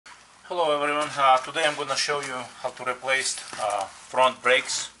Hello everyone, today I'm going to show you how to replace front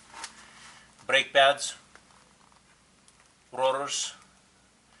brakes, brake pads, rotors,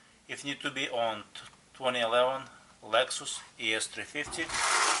 if need to be on 2011 Lexus ES350.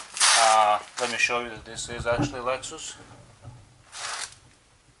 Let me show you that this is actually Lexus.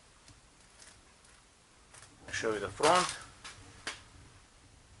 I'll show you the front.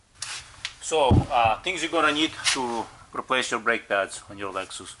 So things you're going to need to replace your brake pads on your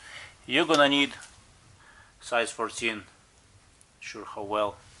Lexus. You're gonna need size 14. Sure how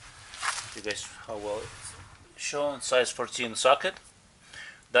well it's shown. Size 14 socket.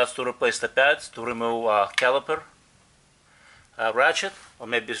 That's to replace the pads, to remove caliper, ratchet, or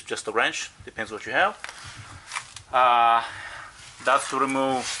maybe it's just a wrench. Depends what you have. That's to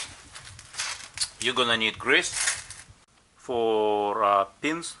remove. You're gonna need grease for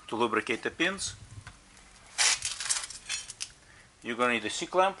pins, to lubricate the pins. You're gonna need a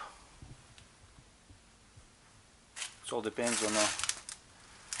C-clamp. It all depends on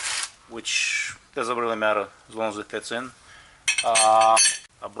which, doesn't really matter as long as it fits in. A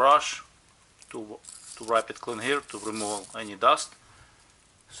brush to wipe it clean here, to remove any dust.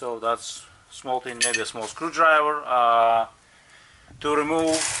 So that's small thing, maybe a small screwdriver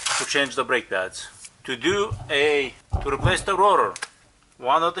to change the brake pads. To replace the rotor,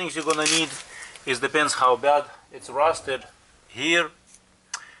 one of the things you're gonna need is, depends how bad it's rusted. Here,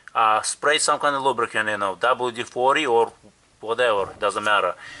 spray some kind of lubricant, WD-40 or whatever, doesn't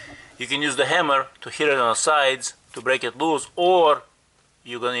matter. You can use the hammer to hit it on the sides to break it loose, or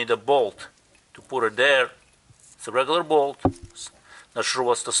you're gonna need a bolt to put it there. It's a regular bolt, not sure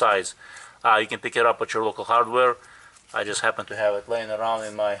what's the size. You can pick it up at your local hardware. I just happen to have it laying around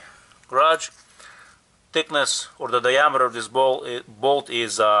in my garage. Thickness or the diameter of this bolt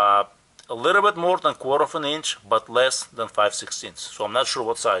is a little bit more than 1/4 of an inch, but less than 5/16. So I'm not sure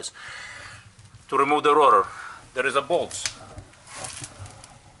what size. To remove the rotor, there is a bolt.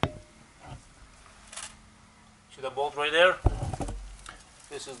 See the bolt right there?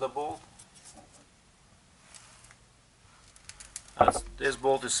 This is the bolt. This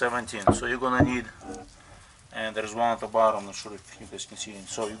bolt is 17. So you're gonna need, and there's one at the bottom. I'm not sure if you guys can see it.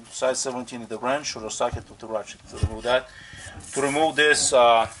 So size 17 is the wrench or the socket of the ratchet. To remove that, to remove this.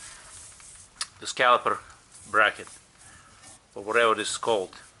 This caliper bracket, or whatever this is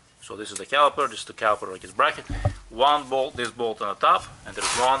called. So this is the caliper, this is the caliper like its bracket. One bolt, this bolt on the top, and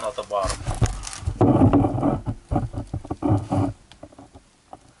there's one at the bottom.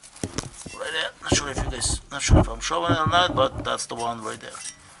 Right there. Not sure if I'm showing it or not, but that's the one right there.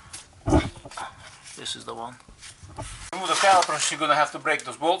 This is the one. To remove the calipers, you're gonna have to break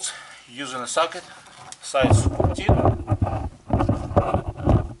those bolts using a socket, size 14.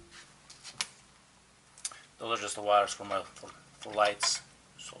 Those are just the wires for lights.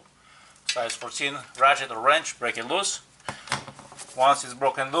 So size 14 ratchet or wrench, break it loose. Once it's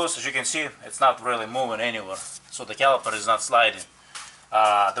broken loose, as you can see, it's not really moving anywhere. So the caliper is not sliding.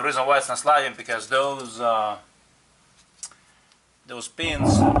 The reason why it's not sliding, because those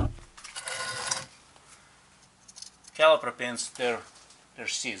pins, caliper pins, they're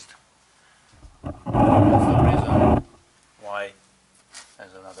seized. That's the reason why.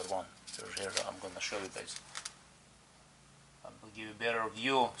 There's another one. Here I'm going to show you guys. I'll give you a better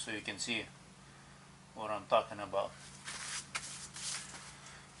view so you can see what I'm talking about.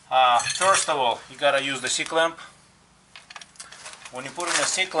 First of all, you gotta use the C-clamp. When you put in a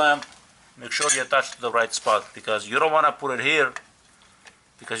C-clamp, make sure you attach to the right spot, because you don't want to put it here,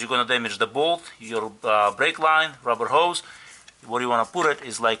 because you're going to damage the bolt, your brake line, rubber hose. Where you want to put it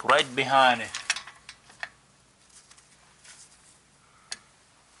is like right behind it.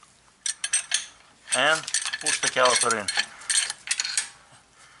 And push the caliper in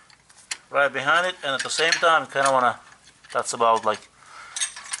right behind it, and at the same time you kind of want to, that's about like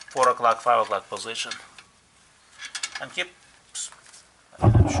 4 o'clock, 5 o'clock position, and keep,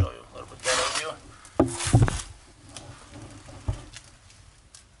 let me show you a little bit better view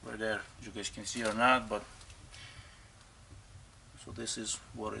right there, you guys can see or not, but so this is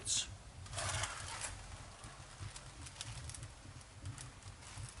what it's.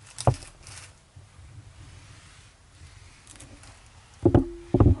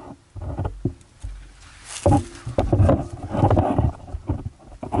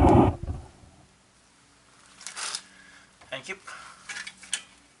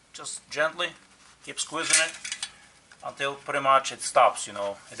 Just gently keep squeezing it until pretty much it stops.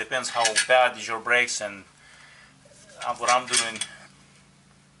 It depends how bad is your brakes, and what I'm doing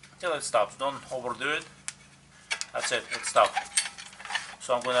till it stops. Don't overdo it. That's it, it stopped.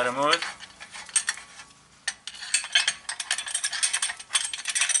 So I'm going to remove it.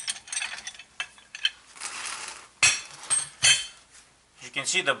 you can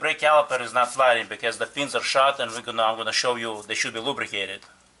see, the brake caliper is not sliding because the pins are shot, and I'm gonna show you they should be lubricated.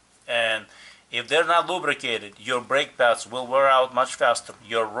 And if they're not lubricated, your brake pads will wear out much faster.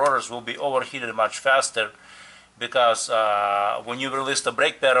 Your rotors will be overheated much faster because when you release the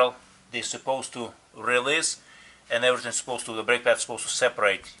brake pedal, they're supposed to release, and everything's supposed to, the brake pad's supposed to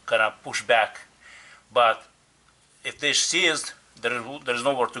separate, kind of push back. But if they're seized, there's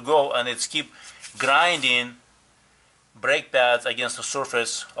nowhere to go, and it's keep grinding brake pads against the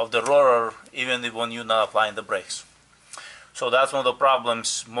surface of the rotor even when you're not applying the brakes. So that's one of the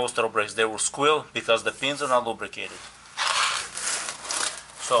problems. Most of the brakes, they will squeal because the pins are not lubricated.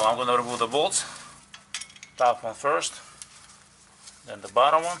 So I'm going to remove the bolts. Top one first, then the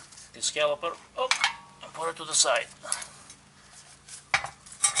bottom one, this caliper, and put it to the side.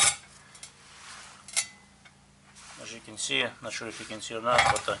 As you can see, not sure if you can see or not,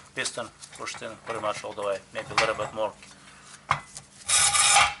 but the piston pushed in pretty much all the way, maybe a little bit more.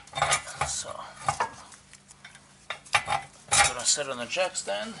 So I'm gonna set it on the jack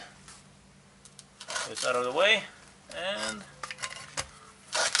stand. It's out of the way, and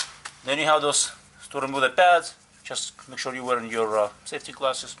then you have those to remove the pads. Just make sure you're wearing your safety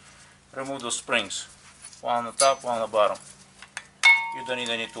glasses. Remove those springs, one on the top, one on the bottom. You don't need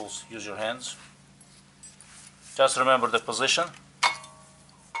any tools. Use your hands. Just remember the position.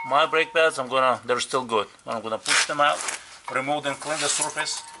 My brake pads, they're still good. I'm gonna push them out, remove them, clean the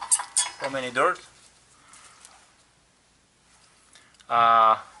surface from any dirt.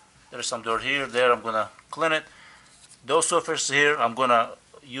 There's some dirt here, there. I'm gonna clean it. Those surfaces here, I'm gonna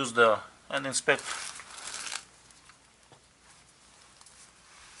use and inspect.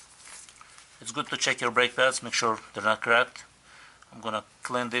 It's good to check your brake pads, make sure they're not cracked. I'm gonna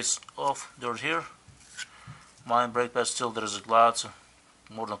clean this off, dirt here. My brake pads still, there's lots,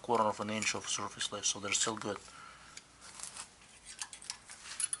 more than 1/4 of an inch of surface left, so they're still good.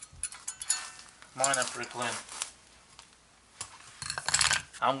 Mine are pretty clean.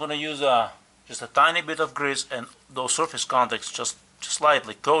 I'm gonna use just a tiny bit of grease, and those surface contacts just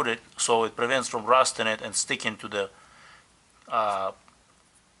slightly coat it so it prevents from rusting it and sticking to the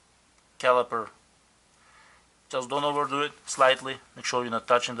caliper. Just don't overdo it, slightly. Make sure you're not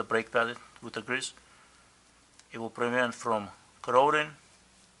touching the brake pad with the grease. It will prevent from corroding,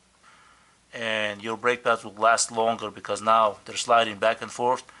 and your brake pads will last longer because now they're sliding back and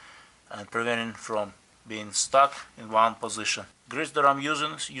forth and preventing from being stuck in one position. Grease that I'm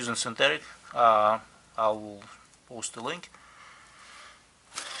using synthetic. I'll post a link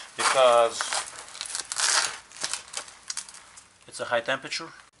because it's a high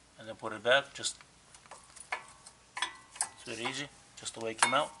temperature, and then put it back. It's very easy, just the way it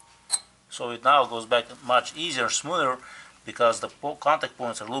came out. So it now goes back much easier, smoother, because the contact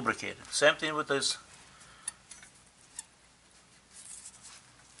points are lubricated. Same thing with this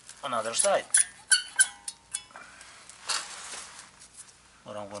on the other side.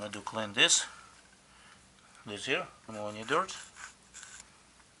 What I'm going to do, clean this here, remove any dirt,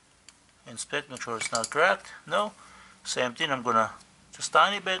 inspect, make sure it's not cracked. No, same thing. I'm going to just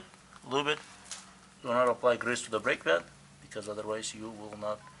tiny bit, a little bit. Do not apply grease to the brake pad because otherwise you will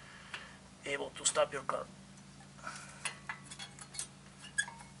not able to stop your car.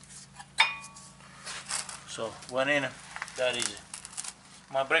 So went in that easy.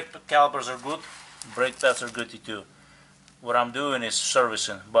 My brake calipers are good, brake pads are good too. What I'm doing is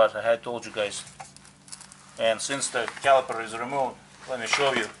servicing, but I had told you guys. And since the caliper is removed, let me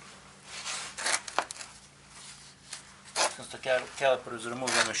show you. Since the caliper is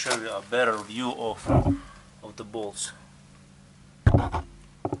removed, let me show you a better view of the bolts.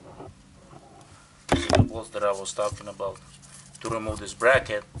 The bolts that I was talking about to remove this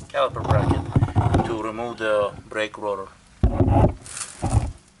bracket, caliper bracket, to remove the brake rotor.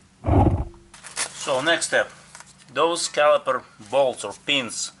 So next step, those caliper bolts or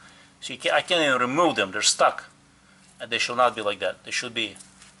pins, see, I can't even remove them, they're stuck, and they should not be like that. They should be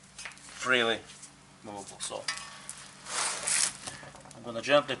freely movable. So I'm going to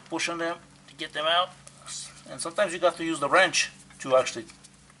gently push on them to get them out, and sometimes you got to use the wrench to actually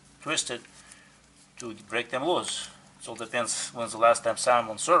twist it to break them loose. So it depends when's the last time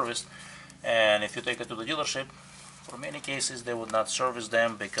someone serviced, and if you take it to the dealership, for many cases they would not service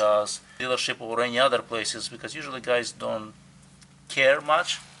them because dealership or any other places, because usually guys don't care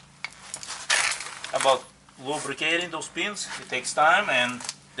much about lubricating those pins. It takes time, and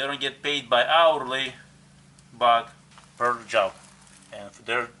they don't get paid by hourly but per job, and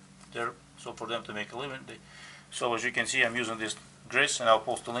so for them to make a living. So as you can see, I'm using this grease, and I'll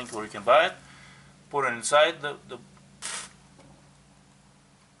post a link where you can buy it. Put it inside and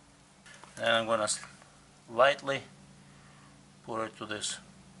I'm going to lightly put it to this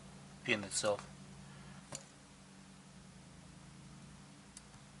pin itself.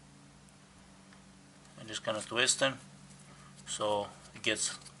 And just kind of twist them so it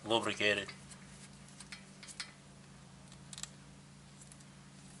gets lubricated.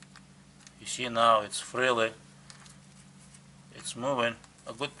 You see now it's freely, it's moving.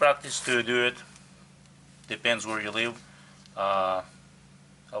 A good practice to do it, depends where you live. I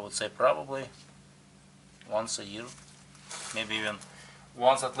would say probably once a year, maybe even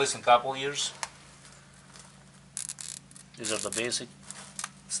once at least in a couple years. These are the basic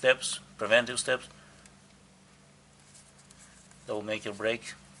steps, preventive steps that will make your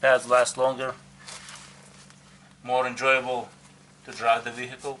brake pads last longer, more enjoyable to drive the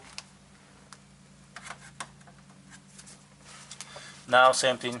vehicle. Now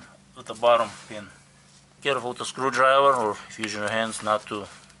same thing with the bottom pin. Careful with the screwdriver, or if you're using your hands, not to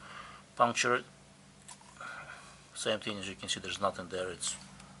puncture it. Same thing, as you can see, there's nothing there. It's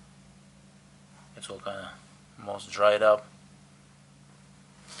all kind of almost dried up.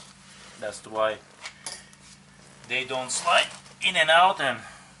 That's why they don't slide in and out, and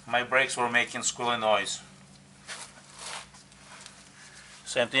my brakes were making squealy noise.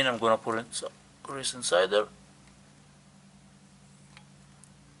 Same thing, I'm gonna put some grease inside there.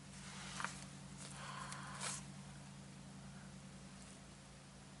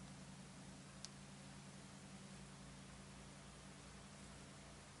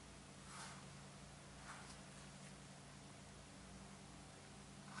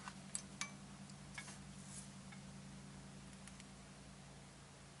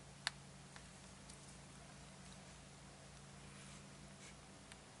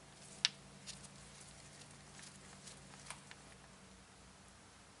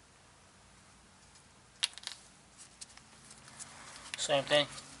 Same thing,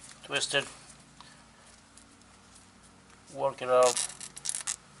 twist it, work it out.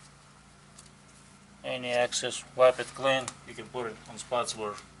 Any excess, wipe it clean. You can put it on spots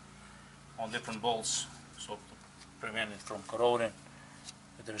where, on different bolts, so to prevent it from corroding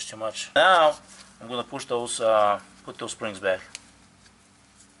if there's too much. Now I'm going to push those, put those springs back.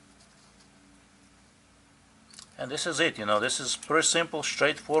 And this is it, you know, this is pretty simple,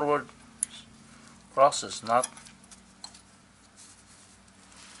 straightforward process. Not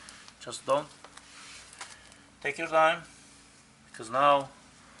just don't take your time, because now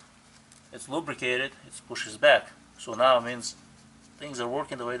it's lubricated, it pushes back. So now it means things are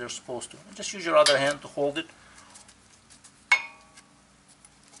working the way they're supposed to. And just use your other hand to hold it.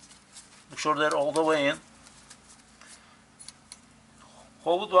 Make sure they're all the way in.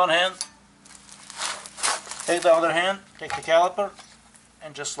 Hold with one hand. Take the other hand, take the caliper,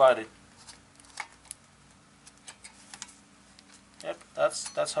 and just slide it. Yep,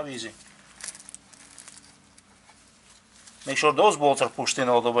 that's how easy. Make sure those bolts are pushed in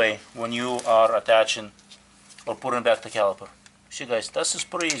all the way when you are attaching or putting back the caliper. See guys, this is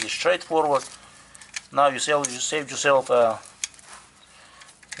pretty easy, straightforward. Now you saved yourself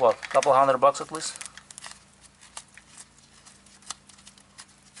what, a couple $100 at least?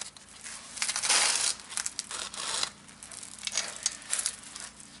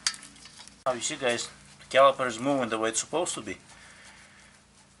 Now you see guys, the caliper is moving the way it's supposed to be.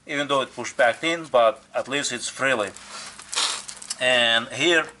 Even though it pushed back in, but at least it's freely. And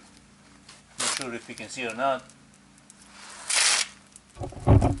here, not sure if you can see or not,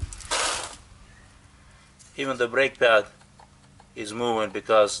 even the brake pad is moving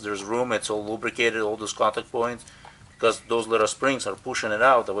because there's room, it's all lubricated, all those contact points, because those little springs are pushing it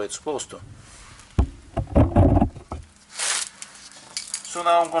out the way it's supposed to. So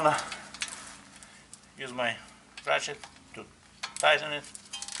now I'm gonna use my ratchet to tighten it.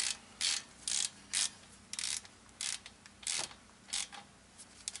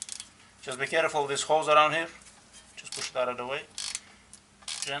 Just be careful of this hose around here. Just push it out of the way,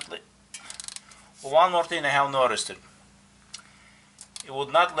 gently. One more thing I have noticed, it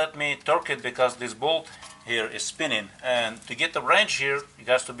would not let me torque it because this bolt here is spinning, and to get the wrench here, it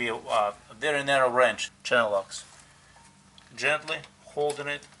has to be a very narrow wrench, channel locks. Gently holding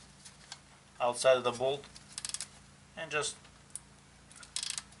it outside of the bolt, and just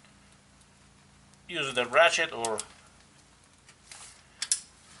use the ratchet or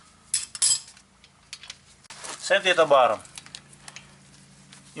same thing at the bottom.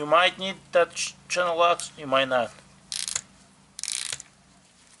 You might need that channel locks, you might not.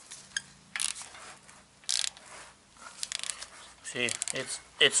 See,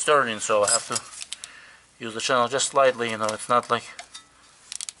 it's turning, so I have to use the channel just slightly, you know, it's not like,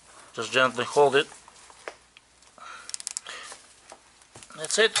 just gently hold it.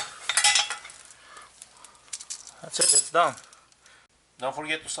 That's it. That's it, it's done. don't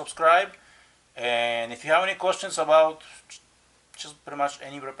forget to subscribe. And if you have any questions about just pretty much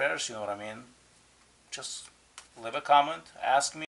any repairs, you know what I mean, just leave a comment, ask me.